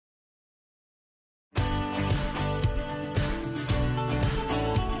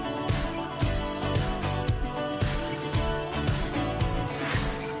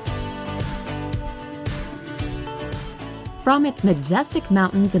From its majestic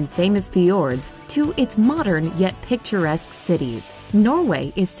mountains and famous fjords to its modern yet picturesque cities,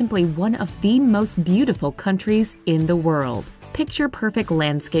 Norway is simply one of the most beautiful countries in the world. Picture-perfect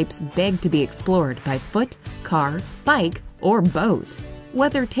landscapes beg to be explored by foot, car, bike, or boat.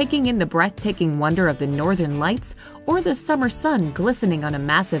 Whether taking in the breathtaking wonder of the northern lights or the summer sun glistening on a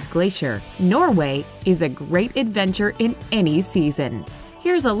massive glacier, Norway is a great adventure in any season.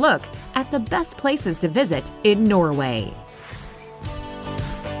 Here's a look at the best places to visit in Norway.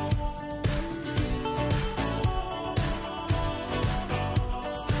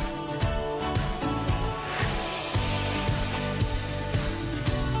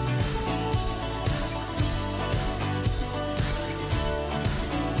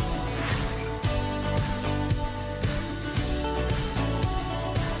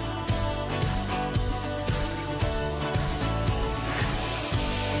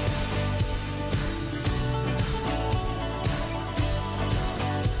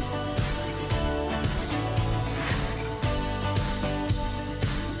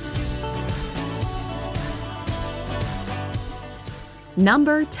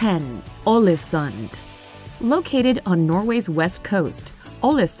 Number 10. Ålesund. Located on Norway's west coast,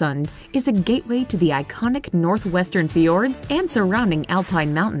 Ålesund is a gateway to the iconic northwestern fjords and surrounding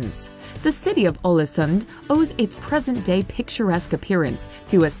alpine mountains. The city of Ålesund owes its present-day picturesque appearance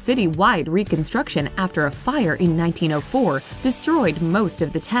to a city-wide reconstruction after a fire in 1904 destroyed most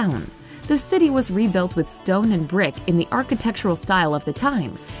of the town. The city was rebuilt with stone and brick in the architectural style of the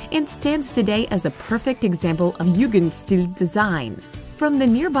time and stands today as a perfect example of Jugendstil design. From the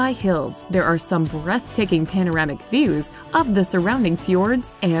nearby hills, there are some breathtaking panoramic views of the surrounding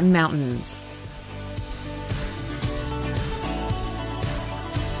fjords and mountains.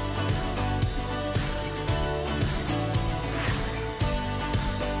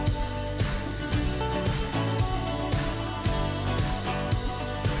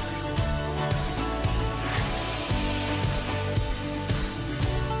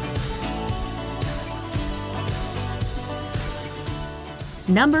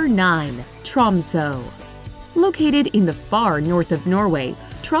 Number 9. Tromsø. Located in the far north of Norway,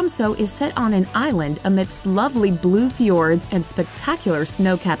 Tromsø is set on an island amidst lovely blue fjords and spectacular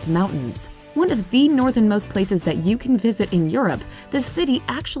snow-capped mountains. One of the northernmost places that you can visit in Europe, the city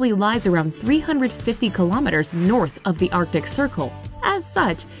actually lies around 350 kilometers north of the Arctic Circle. As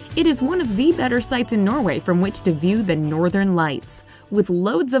such, it is one of the better sites in Norway from which to view the northern lights. With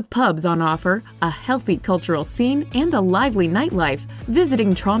loads of pubs on offer, a healthy cultural scene, and a lively nightlife,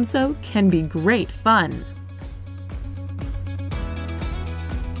 visiting Tromsø can be great fun.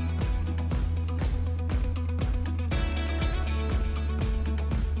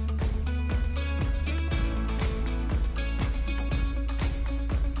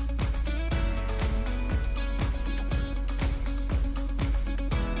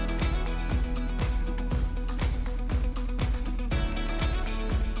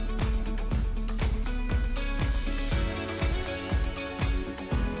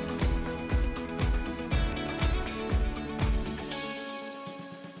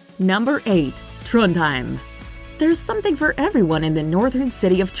 Number 8. Trondheim. There's something for everyone in the northern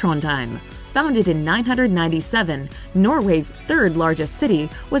city of Trondheim. Founded in 997, Norway's third largest city,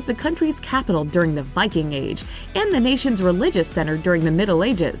 was the country's capital during the Viking Age and the nation's religious center during the Middle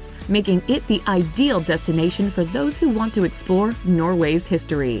Ages, making it the ideal destination for those who want to explore Norway's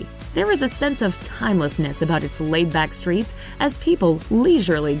history. There is a sense of timelessness about its laid-back streets as people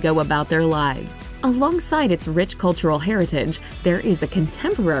leisurely go about their lives. Alongside its rich cultural heritage, there is a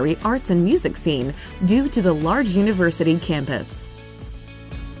contemporary arts and music scene due to the large university campus.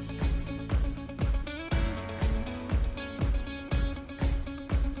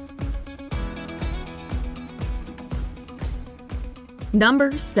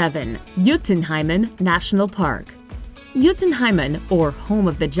 Number 7. Jotunheimen National Park. Jotunheimen, or Home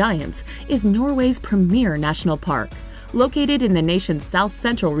of the Giants, is Norway's premier national park. Located in the nation's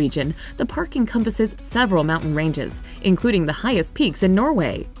south-central region, the park encompasses several mountain ranges, including the highest peaks in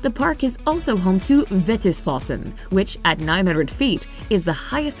Norway. The park is also home to Vettisfossen, which, at 900 feet, is the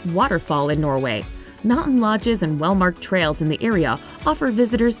highest waterfall in Norway. Mountain lodges and well-marked trails in the area offer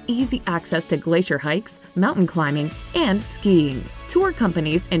visitors easy access to glacier hikes, mountain climbing, and skiing. Tour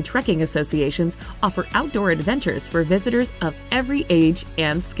companies and trekking associations offer outdoor adventures for visitors of every age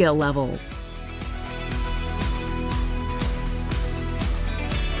and skill level.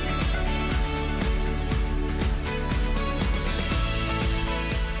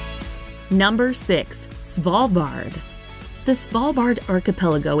 Number 6. Svalbard. The Svalbard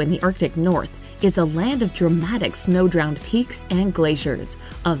archipelago in the Arctic North is a land of dramatic snow-drowned peaks and glaciers,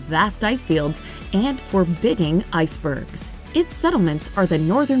 of vast ice fields, and forbidding icebergs. Its settlements are the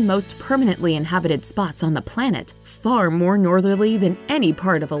northernmost permanently inhabited spots on the planet, far more northerly than any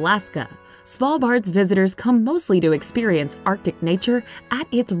part of Alaska. Svalbard's visitors come mostly to experience Arctic nature at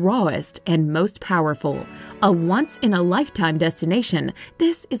its rawest and most powerful. A once-in-a-lifetime destination,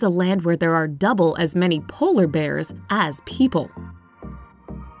 this is a land where there are double as many polar bears as people.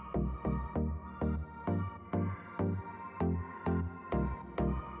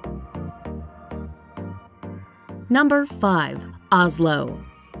 Number 5. Oslo.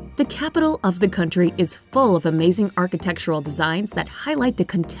 The capital of the country is full of amazing architectural designs that highlight the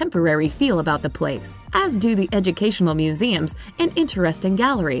contemporary feel about the place, as do the educational museums and interesting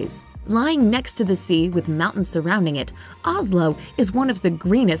galleries. Lying next to the sea with mountains surrounding it, Oslo is one of the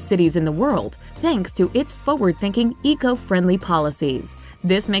greenest cities in the world, thanks to its forward-thinking, eco-friendly policies.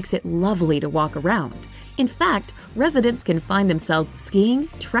 This makes it lovely to walk around. In fact, residents can find themselves skiing,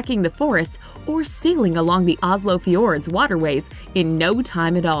 trekking the forests, or sailing along the Oslo Fjord's waterways in no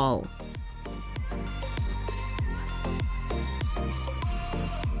time at all.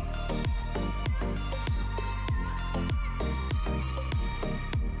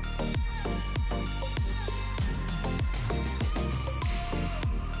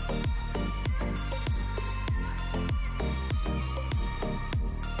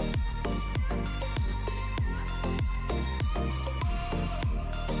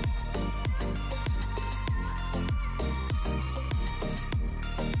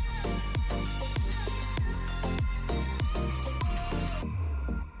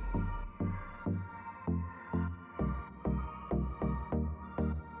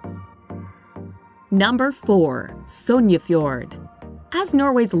 Number 4. Sognefjord. As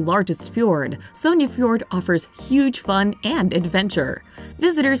Norway's largest fjord, Sognefjord offers huge fun and adventure.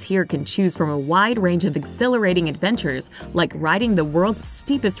 Visitors here can choose from a wide range of exhilarating adventures, like riding the world's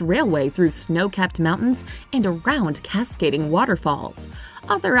steepest railway through snow-capped mountains and around cascading waterfalls.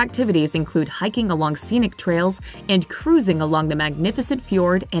 Other activities include hiking along scenic trails and cruising along the magnificent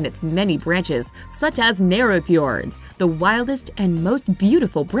fjord and its many branches, such as Nærøyfjord, the wildest and most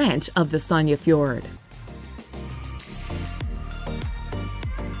beautiful branch of the Sognefjord.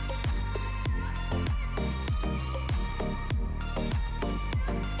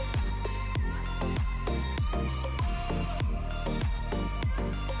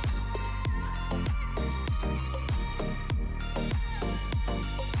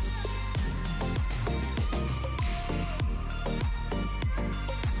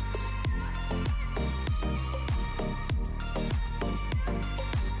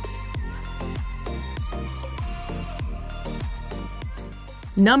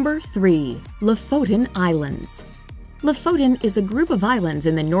 Number 3. Lofoten Islands. Lofoten is a group of islands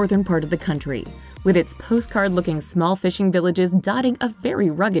in the northern part of the country, with its postcard-looking small fishing villages dotting a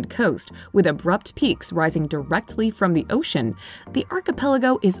very rugged coast with abrupt peaks rising directly from the ocean. The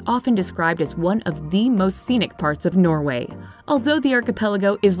archipelago is often described as one of the most scenic parts of Norway. Although the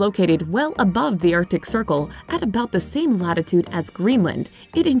archipelago is located well above the Arctic Circle at about the same latitude as Greenland,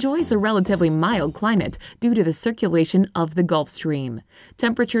 it enjoys a relatively mild climate due to the circulation of the Gulf Stream.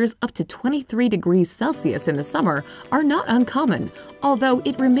 Temperatures up to 23 degrees Celsius in the summer are not uncommon, although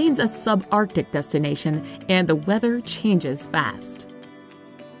it remains a subarctic destination and the weather changes fast.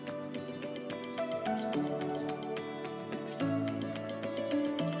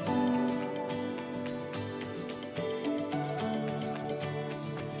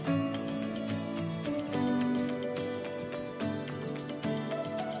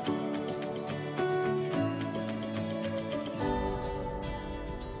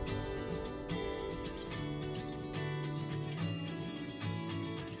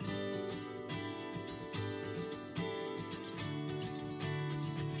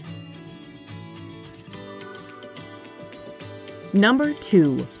 Number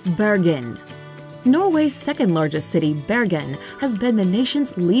 2. Bergen. Norway's second-largest city, Bergen, has been the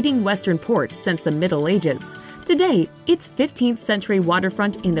nation's leading western port since the Middle Ages. Today, its 15th-century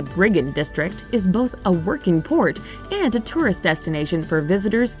waterfront in the Bryggen district is both a working port and a tourist destination for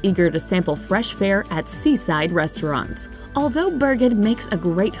visitors eager to sample fresh fare at seaside restaurants. Although Bergen makes a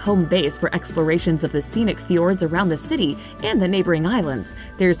great home base for explorations of the scenic fjords around the city and the neighboring islands,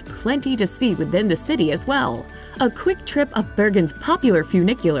 there's plenty to see within the city as well. A quick trip up Bergen's popular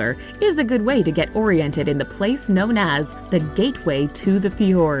funicular is a good way to get oriented in the place known as the Gateway to the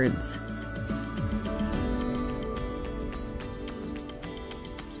Fjords.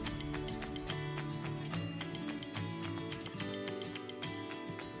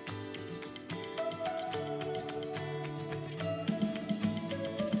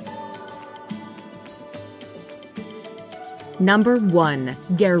 Number 1.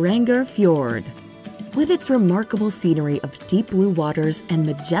 Geiranger Fjord. With its remarkable scenery of deep blue waters and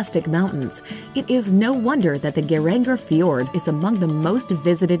majestic mountains, it is no wonder that the Geiranger Fjord is among the most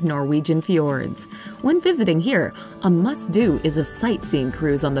visited Norwegian fjords. When visiting here, a must-do is a sightseeing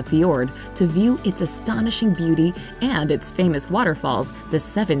cruise on the fjord to view its astonishing beauty and its famous waterfalls, the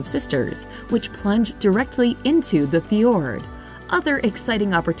Seven Sisters, which plunge directly into the fjord. Other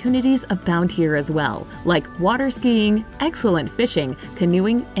exciting opportunities abound here as well, like water skiing, excellent fishing,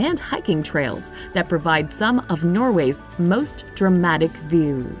 canoeing, and hiking trails that provide some of Norway's most dramatic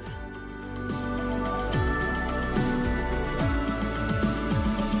views.